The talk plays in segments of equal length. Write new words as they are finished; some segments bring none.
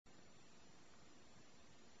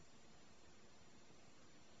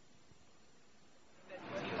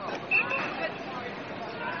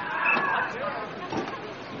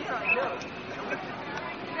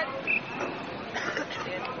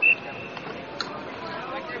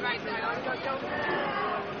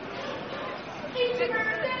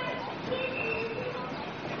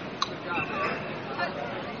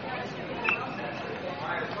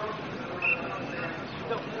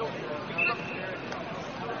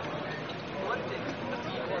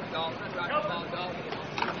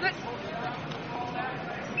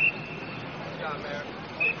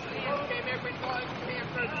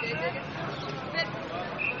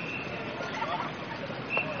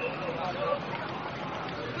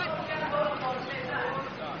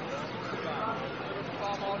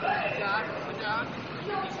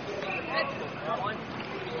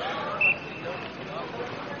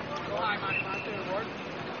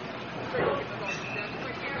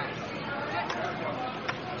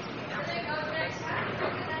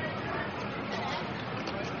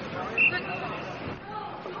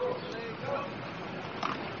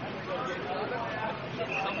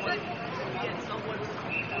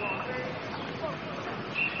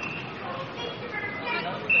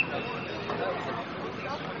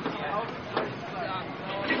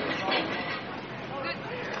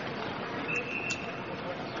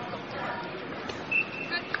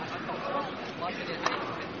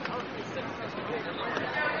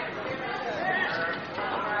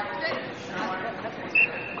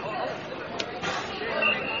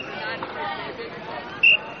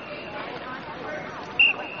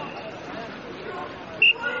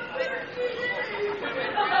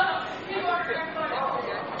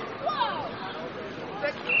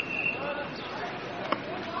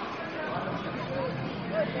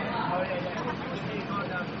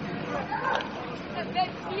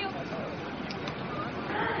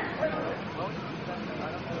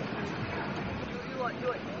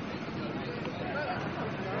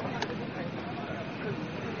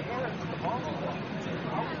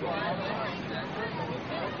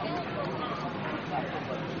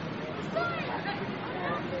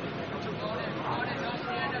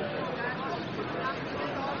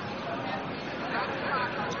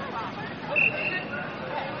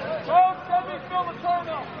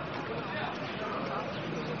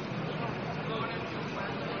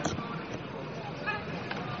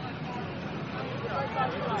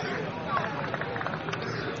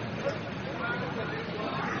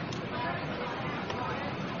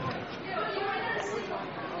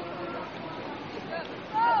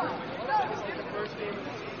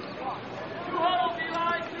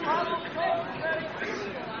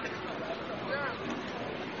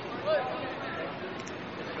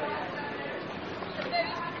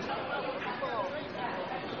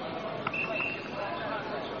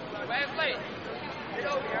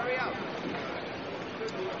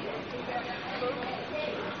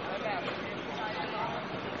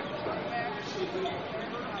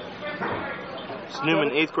It's Newman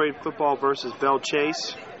 8th grade football versus Belle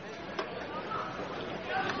Chasse.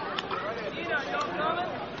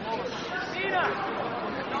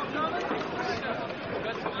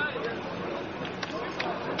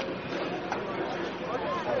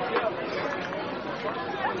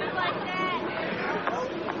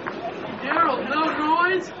 Daryl, no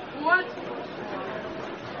noise? What?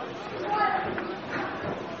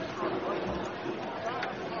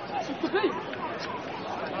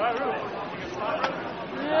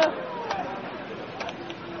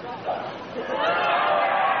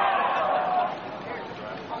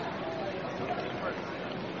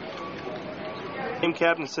 Team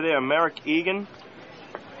captains today are Merrick Egan,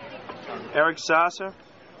 Eric Sasser,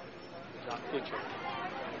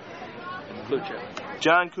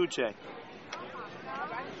 John Kuche.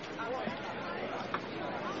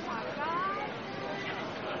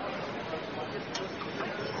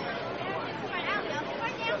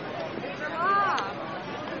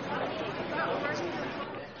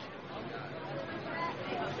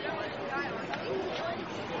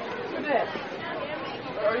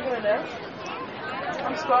 Are you going there?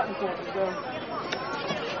 I'm spotting for it. Go.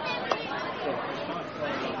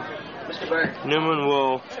 Mr. Burke. Newman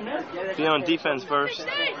will be on defense first. Yeah.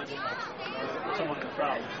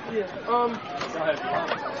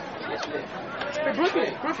 Hey, Brookie.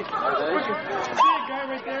 See that guy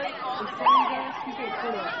right there? The same guy? He's going to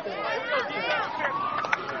put on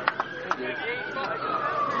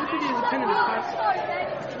Look at his pin in his pocket.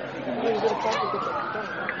 He's going to get a pocket with the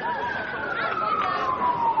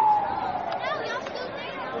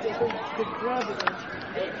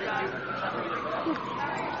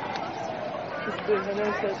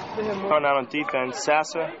Going out on defense,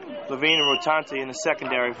 Sasser, Levine, and Rotanti in the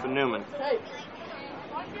secondary for Newman.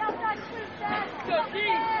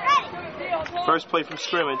 First play from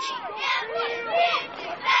scrimmage.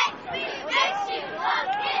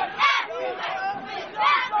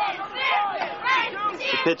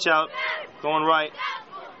 The Pitch out, going right.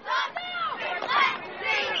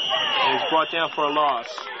 And he's brought down for a loss.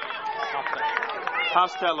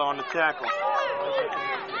 Hostetler on the tackle.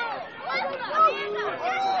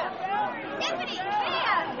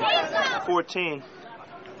 $14.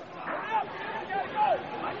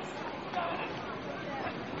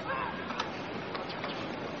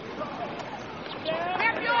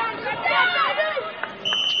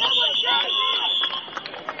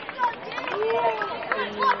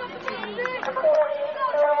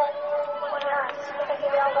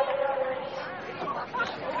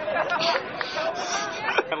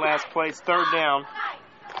 Last place, third down.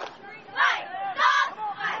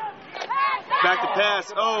 Back to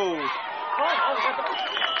pass. Oh.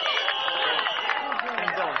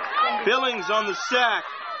 Billings on the sack.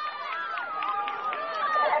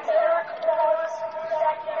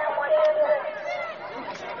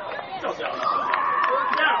 Don't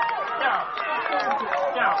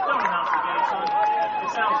announce the game, son. It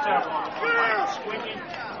sounds terrible on the phone. Squeaking.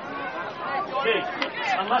 Hey,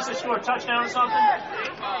 unless they score a touchdown or something.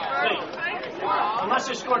 Hey, unless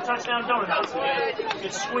they score a touchdown, don't announce the game.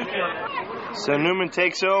 It's squeaky on there. So Newman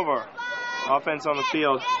takes over. Offense on the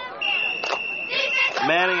field.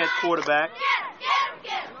 Manning at quarterback.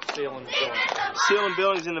 Sealing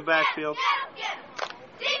Billings in the backfield.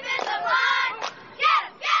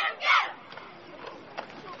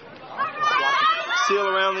 Seal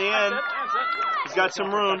around the end. He's got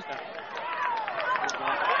some room.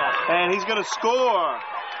 And he's going to score.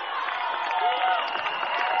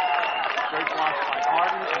 Great block by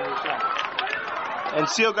Harden and Rousseau. And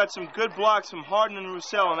Seal got some good blocks from Harden and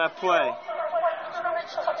Roussel on that play.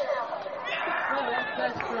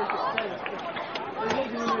 That's perfect. They're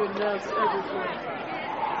making you announce everything.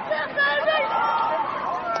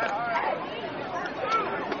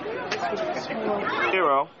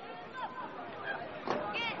 Zero.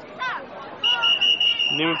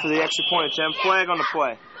 Newman for the extra point attempt. Flag on the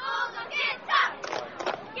play.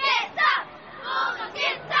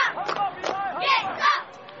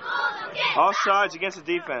 Offsides against the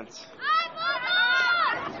defense.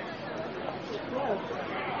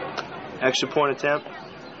 Extra point attempt.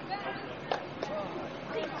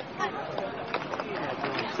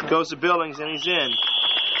 Goes to Billings and he's in.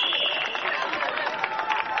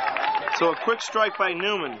 So a quick strike by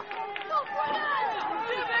Newman.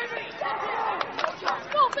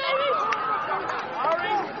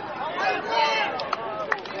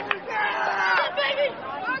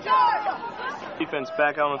 Defense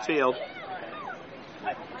back on the field.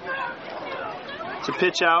 It's a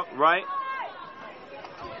pitch out, right?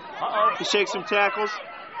 He shakes some tackles.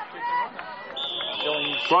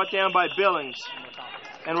 Brought down by Billings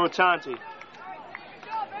and Rotanti.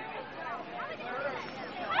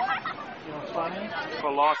 For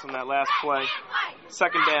a loss on that last play.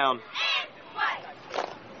 Second down.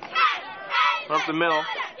 Up the middle.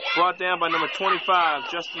 Brought down by number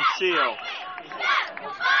 25, Justin Seal.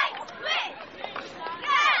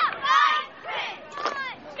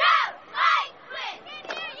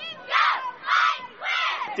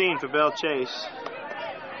 For Belle Chasse.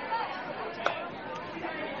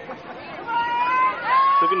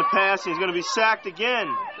 Looking to pass, he's going to be sacked again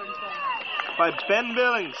by Ben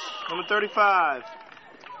Billings, number 35.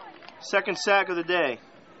 Second sack of the day.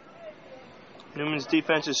 Newman's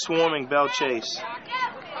defense is swarming Belle Chasse.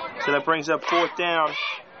 So that brings up fourth down.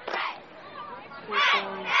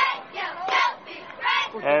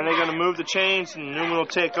 And they're going to move the chains and Newman will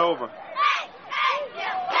take over.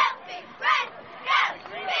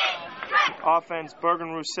 Offense,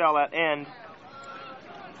 Bergen Roussel at end.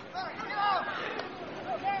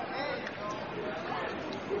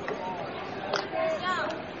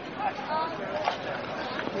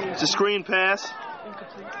 It's a screen pass.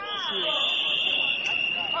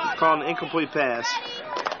 Called an incomplete pass.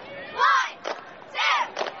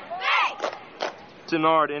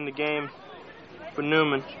 Denard in the game for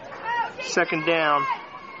Newman. Second down.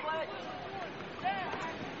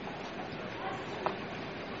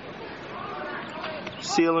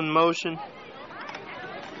 Seal in motion.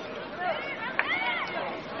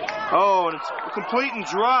 Oh, and it's complete and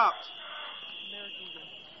dropped.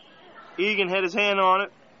 Egan had his hand on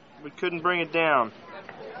it, but couldn't bring it down.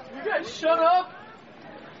 You guys shut up!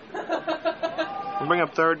 We'll bring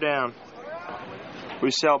up third down.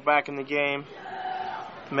 Roussel back in the game.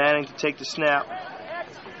 Manning to take the snap.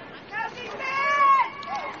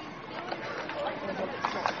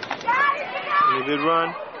 And a good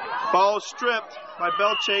run. Ball stripped by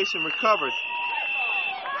Belle Chasse and recovered.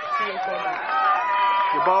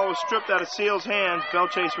 The ball was stripped out of Seal's hands. Belle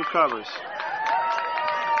Chasse recovers.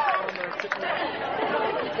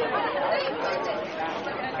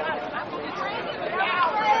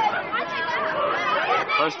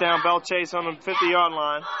 First down, Belle Chasse on the 50-yard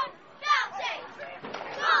line.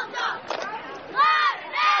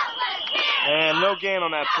 And no gain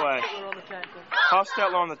on that play.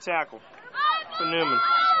 Hostetler on the tackle for Newman.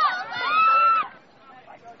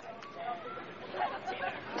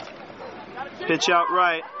 Pitch out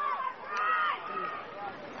right.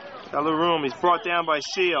 Got a little room. He's brought down by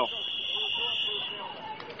Seal.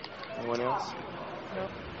 Anyone else?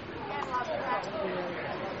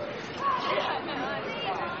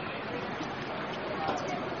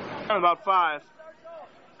 About 5.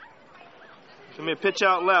 Give me a pitch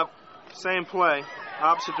out left. Same play.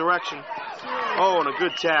 Opposite direction. Oh, and a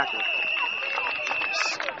good tackle.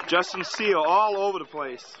 Justin Seal all over the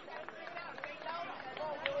place.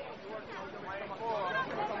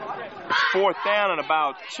 Fourth down and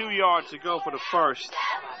about 2 yards to go for the first.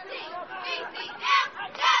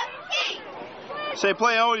 Same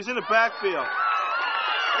play. Oh, he's in the backfield.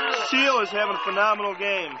 Seal is having a phenomenal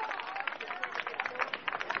game.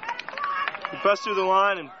 He busted through the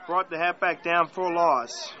line and brought the halfback down for a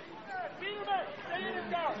loss.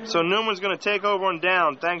 So Newman's going to take over on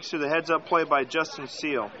down thanks to the heads-up play by Justin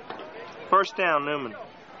Seal. First down, Newman.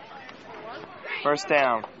 First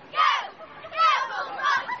down.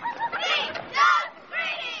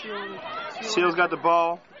 Seal's got the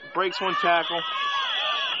ball, breaks one tackle,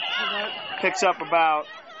 picks up about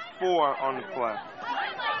 4 on the play.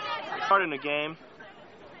 Starting the game.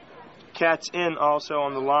 Cat's in also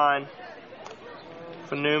on the line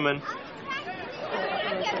for Newman.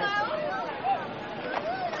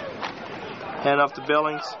 Hand off to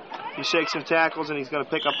Billings. He shakes some tackles and he's going to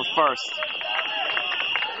pick up a first.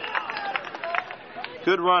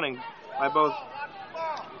 Good running by both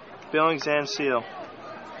Billings and Seal.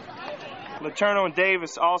 Letourneau and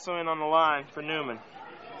Davis also in on the line for Newman.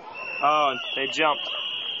 Oh, and they jumped.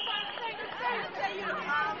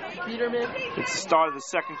 It's the start of the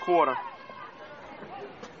second quarter.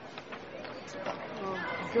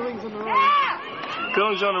 Billings on the run.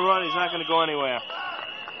 Billings on the run. He's not going to go anywhere.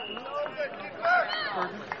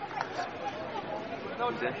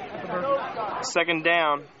 Second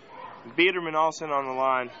down. Biederman also on the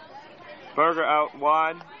line. Berger out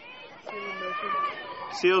wide.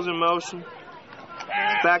 Seals in motion.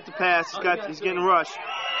 Back to pass. He's getting rushed.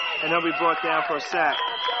 And he'll be brought down for a sack.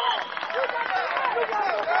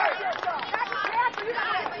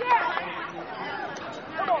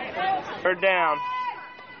 Third down.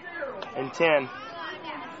 And 10.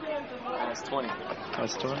 That's 20.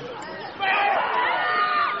 That's 20.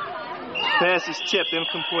 Pass is tipped,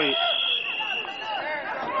 incomplete.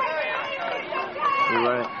 You're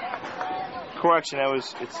right. Correction,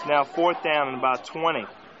 it's now fourth down and about 20.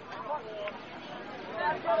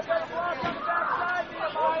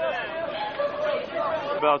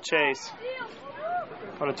 Belle Chasse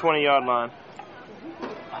on the 20-yard line.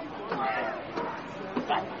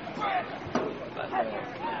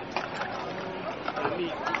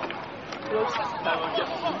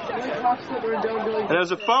 And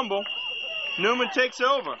there's a fumble. Newman takes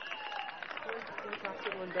over.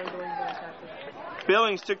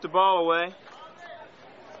 Billings took the ball away.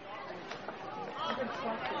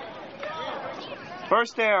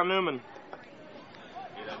 First down, Newman.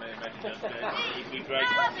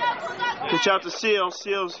 Pitch out to Seal.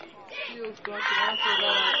 Seals.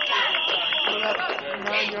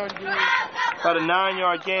 About a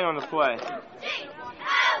 9-yard gain on the play.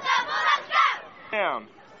 Down.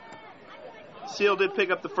 Seal did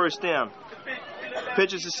pick up the first down.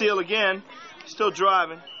 Pitches to Seal again. Still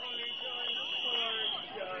driving.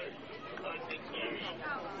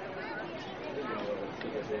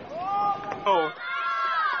 Oh.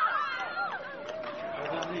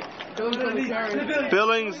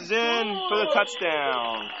 Billings is in for the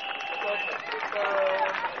touchdown.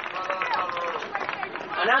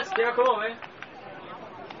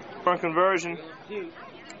 Front conversion.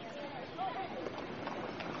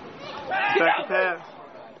 Back to pass.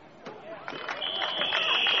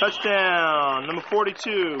 Touchdown. Number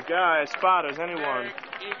 42. Guys, spotters, anyone?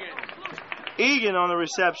 Egan on the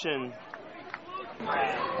reception.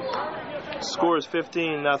 Score is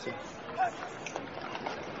 15-0.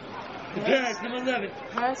 Pass, number 11.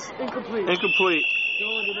 Pass incomplete. Incomplete.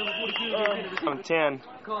 Number 42. On 10.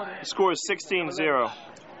 The score is 16-0.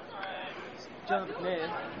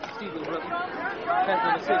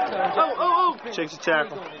 Oh. Shakes the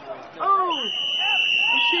tackle. Oh.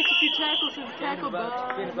 He shakes a few tackles and tackle by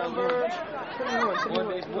number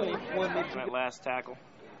 21. That last tackle.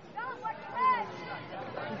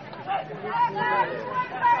 Everybody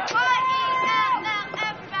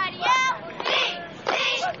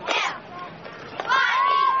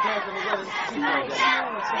out.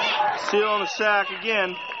 Seal on the sack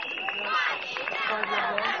again.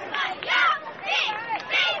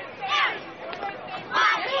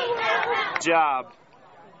 Job.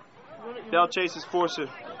 Belle chases forcer.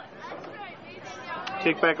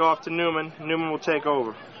 Kick back off to Newman. Newman will take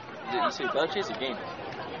over. You see Belle chase a game.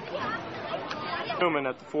 Newman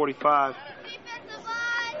at the 45.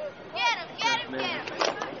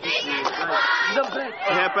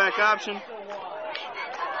 Halfback option.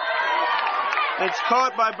 It's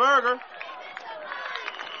caught by Berger.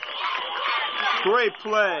 Great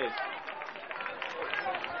play.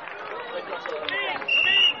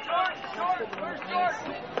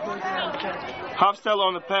 Hofstadter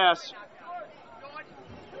on the pass.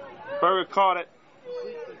 Berger caught it.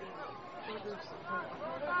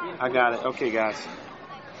 I got it. Okay, guys.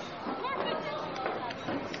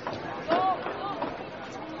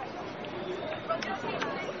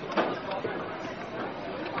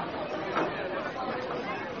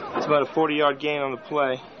 It's about a 40-yard gain on the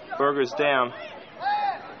play. Berger's down.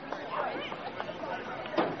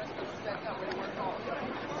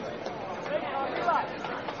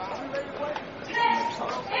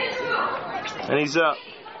 And he's up.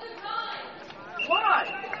 Why?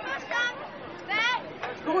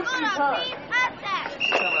 Who wants to do time?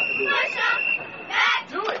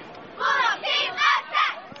 Do it.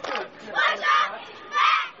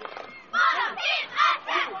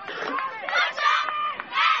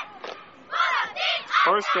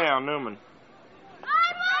 First down, Newman.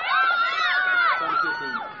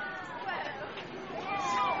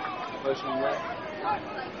 Motion left.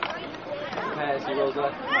 Pass, he rolls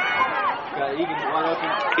up. Got Egan wide open.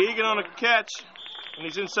 Egan on a catch, and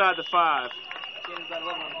he's inside the 5.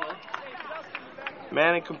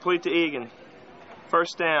 Manning complete to Egan.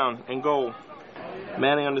 First down and goal.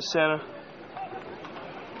 Manning on the center.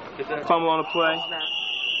 Fumble on the play.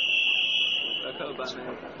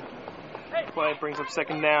 Play brings up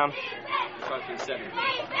second down.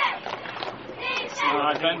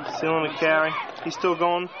 Seal on the carry. He's still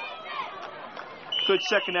going. Good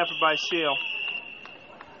second effort by Seal.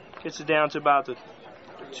 Gets it down to about the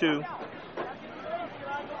 2.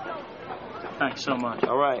 Thanks so much.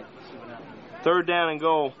 All right. Third down and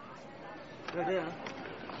goal.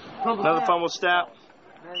 Another fumble snap.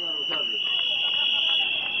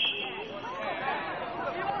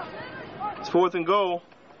 It's fourth and goal.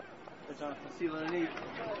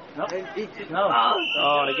 No.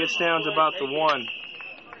 Oh, and it gets down to about the 1.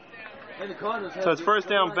 So it's first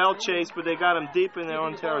down, Belle chase, but they got him deep in their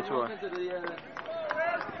own territory.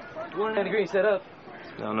 And the green set up.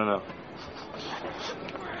 No.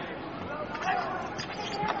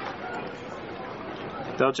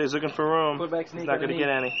 Belle chase looking for room. He's not going to get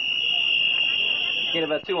any. Gain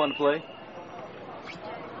about 2 on the play.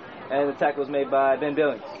 And the tackle was made by Ben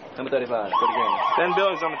Billings, number 35, for the game. Ben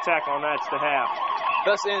Billings on the tackle, and that's the half.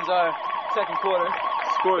 Thus ends our second quarter.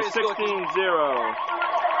 Score is 16-0.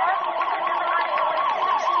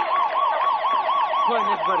 Point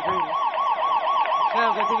next by the green. Now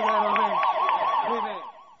we're going to take it out on him.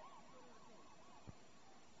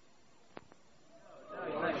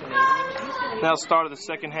 Now start of the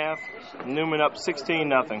second half. Newman up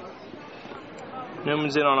 16-0.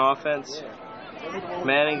 Newman's in on offense.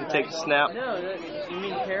 Manning to take the snap. No, you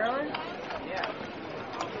mean Caroline? Yeah.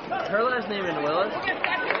 Her last name is Willis.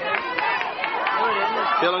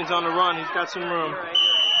 Billings on the run. He's got some room.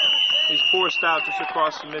 He's forced out just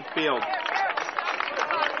across the midfield.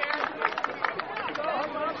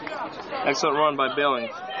 Excellent run by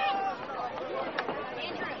Billings.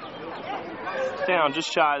 Down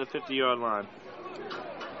just shy of the 50-yard line.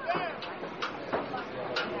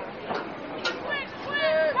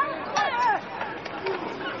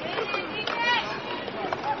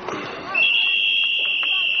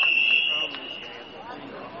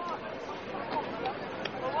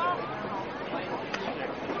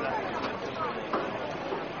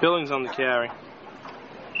 Billings on the carry.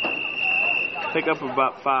 Pick up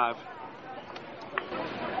about 5.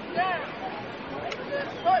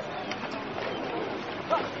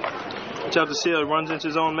 Watch out to Seal, runs into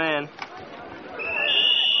his own man.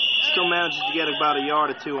 Still manages to get about a yard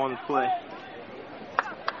or 2 on the play.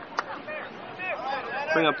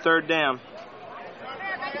 Bring up third down.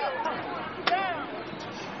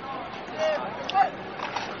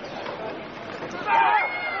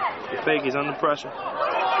 The fake is under pressure.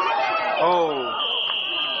 Oh,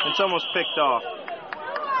 it's almost picked off.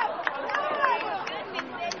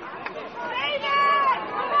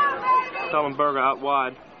 Berger out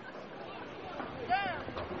wide.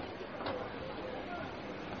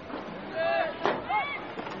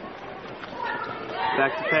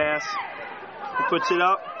 Back to pass. He puts it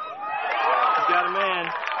up. got a man.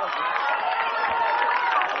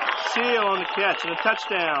 Seal on the catch and a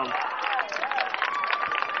touchdown.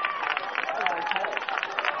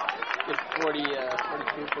 42,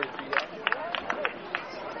 43 yards.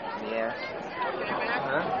 Yeah.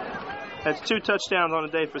 Huh? That's 2 touchdowns on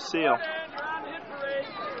the day for Seal.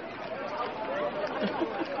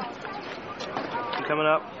 Coming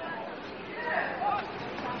up.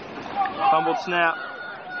 Fumbled snap.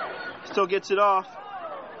 Still gets it off.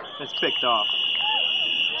 It's picked off.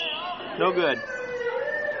 No good.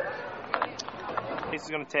 Chasse is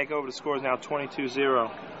going to take over. The score is now 22-0.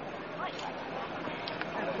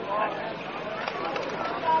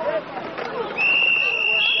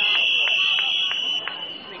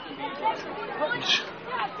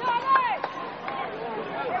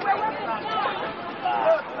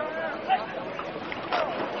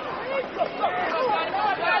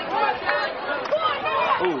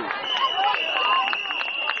 Ooh.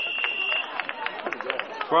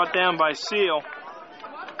 Brought down by Seal.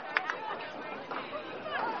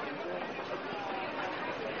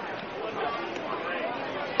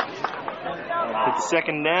 It's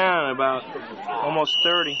second down, about almost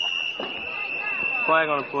 30. Flag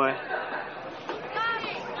on the play.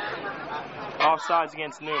 Offsides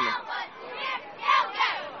against Newman.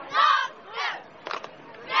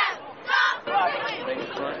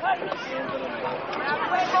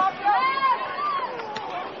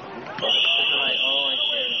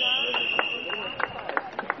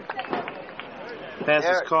 Pass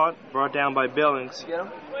is caught, brought down by Billings.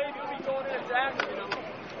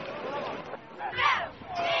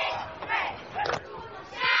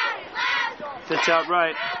 Pitch out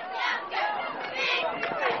right.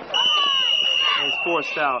 And he's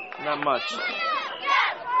forced out, not much.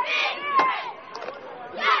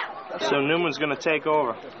 So Newman's going to take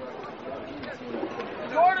over.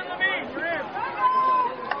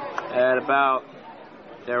 At about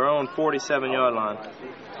their own 47-yard line.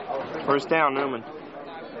 First down, Newman.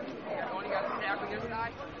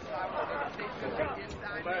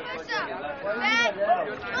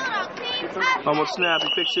 Almost snap, he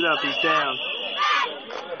picks it up, he's down.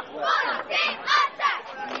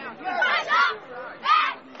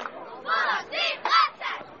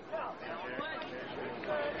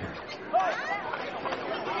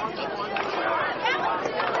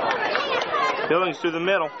 Billings through the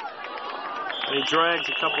middle. And he drags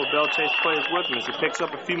a couple of Belle Chasse players with him as he picks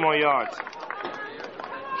up a few more yards.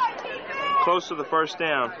 Close to the first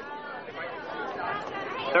down.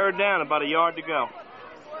 Third down, about a yard to go.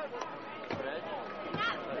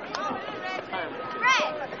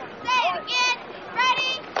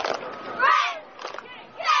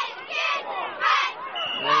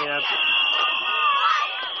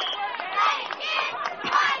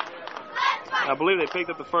 I believe they picked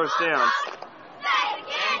up the first down.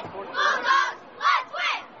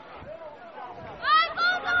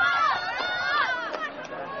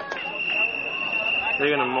 They're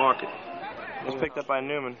going to mark it. It was picked up by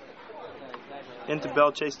Newman into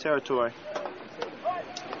Belle Chasse territory.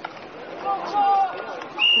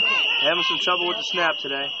 Having some trouble with the snap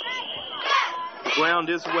today. The ground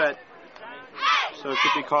is wet, so it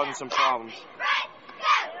could be causing some problems.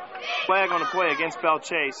 Flag on the play against Belle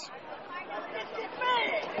Chasse.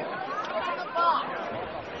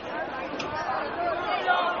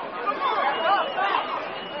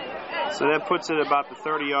 So that puts it about the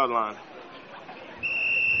 30-yard line.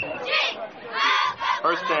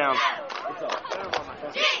 First down.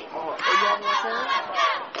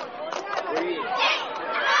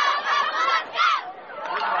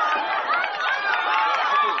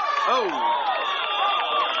 Oh!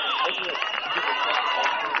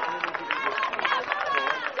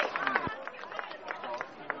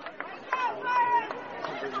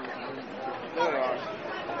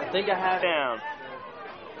 I think I have down.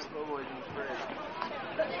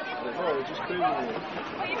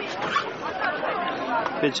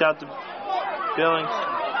 Pitch out to Billings.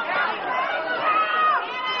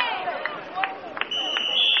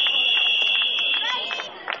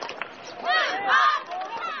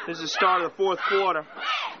 This is the start of the fourth quarter.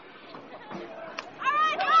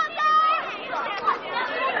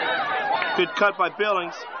 Good cut by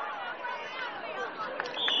Billings.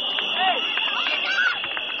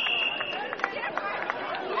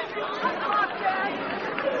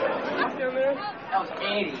 That was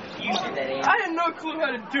 80. You did that 80. I had no clue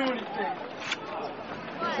how to do anything.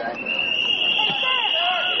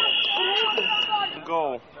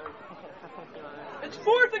 Goal. It's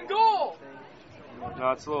 4th and goal.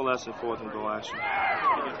 No, it's a little less than 4th and goal, actually.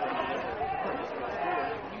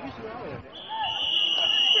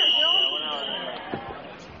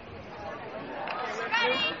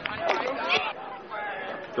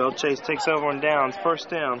 Belle Chasse takes over on downs. First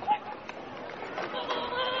down.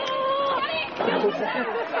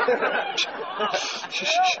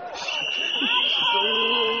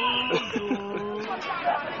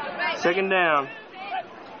 Second down.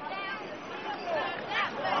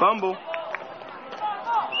 Fumble.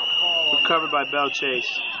 Recovered by Belle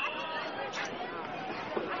Chasse.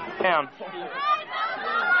 Down.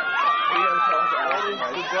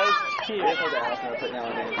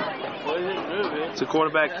 It's a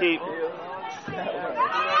quarterback keep.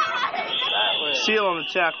 Seal on the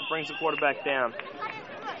tackle brings the quarterback down.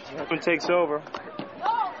 Newman takes over.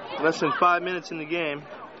 Less than 5 minutes in the game.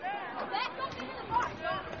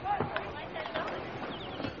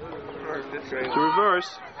 To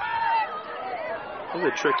reverse. This is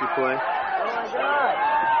a tricky play.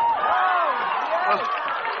 Oh,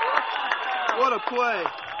 what a play.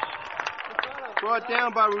 Brought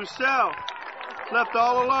down by Roussel. Left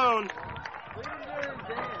all alone.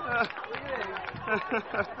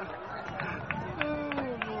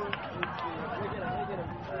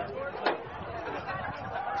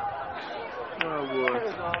 Oh boy.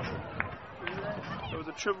 It was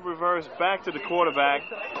a triple reverse back to the quarterback,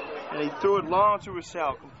 and he threw it long to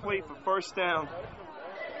Roussel, complete for first down,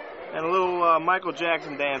 and a little Michael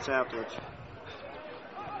Jackson dance afterwards.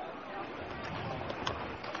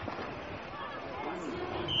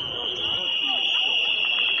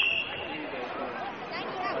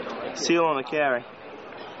 Seal on the carry.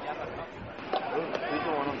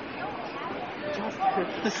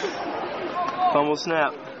 Fumble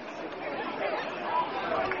snap.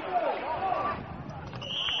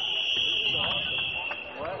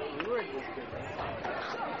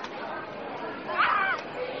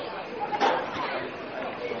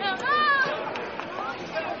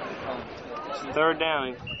 Third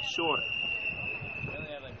down, short.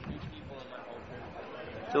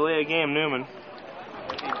 Delay a game, Newman.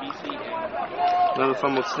 Another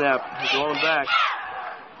fumbled snap. He's rolling back.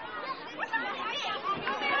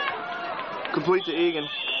 Complete to Egan.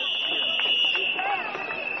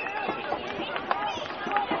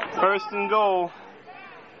 First and goal.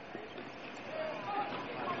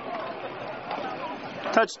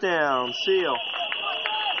 Touchdown, Seal.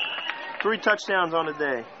 3 touchdowns on the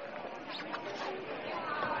day.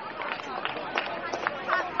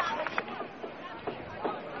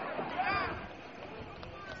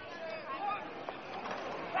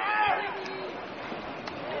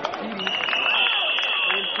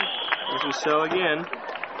 Roussel again.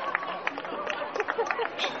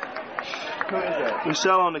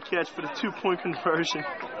 Roussel on the catch for the 2-point conversion.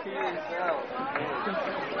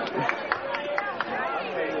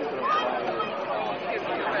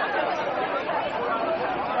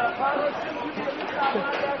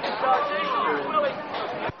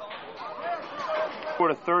 For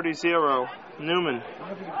the 30-0, Newman.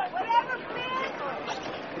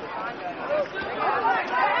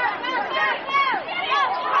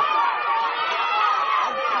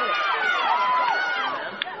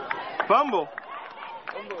 Fumble.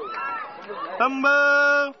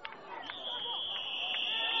 Fumble.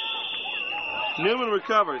 Newman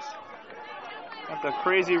recovers. After a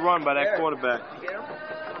crazy run by that quarterback.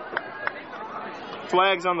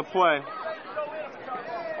 Flags on the play.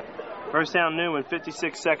 First down, Newman.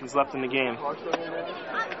 56 seconds left in the game.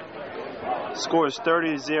 Score is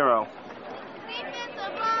 30-0.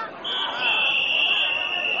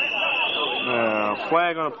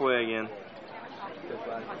 Flag on the play again.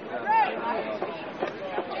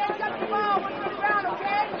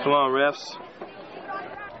 Come on, refs.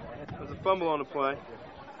 There's a fumble on the play.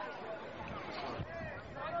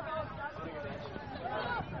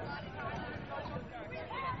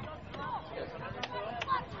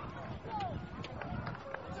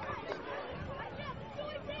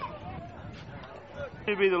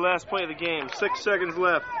 It'll be the last play of the game. 6 seconds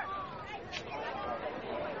left.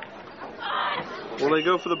 Will they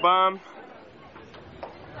go for the bomb?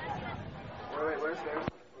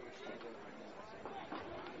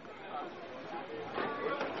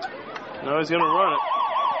 No, he's going to run it.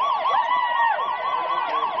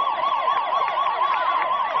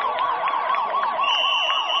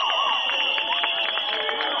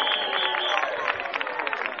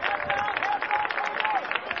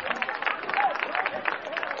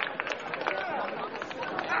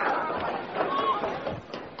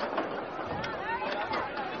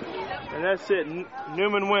 And that's it.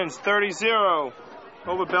 Newman wins 30-0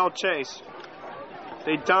 over Belle Chasse.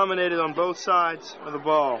 They dominated on both sides of the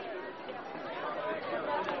ball.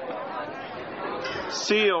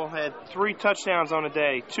 Seal had 3 touchdowns on the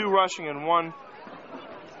day, 2 rushing and 1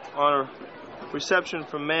 on a reception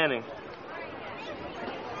from Manning.